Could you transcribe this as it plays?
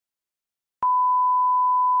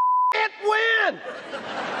can't win!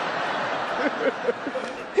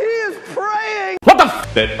 He is praying! What the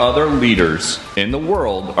f? That other leaders in the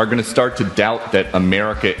world are going to start to doubt that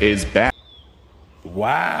America is bad.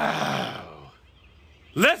 Wow.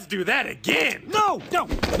 Let's do that again. No.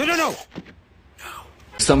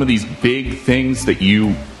 Some of these big things that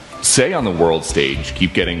you say on the world stage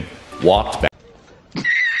keep getting walked back.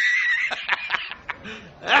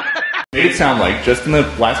 Made it sound like, just in the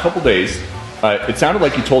last couple days, it sounded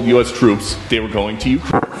like you told U.S. troops they were going to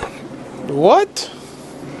Ukraine. What?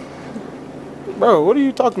 Bro, what are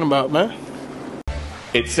you talking about, man?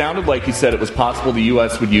 It sounded like you said it was possible the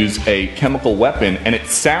U.S. would use a chemical weapon, and it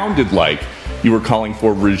sounded like you were calling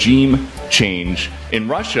for regime change in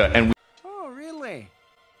Russia. And oh, really?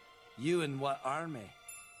 You in what army?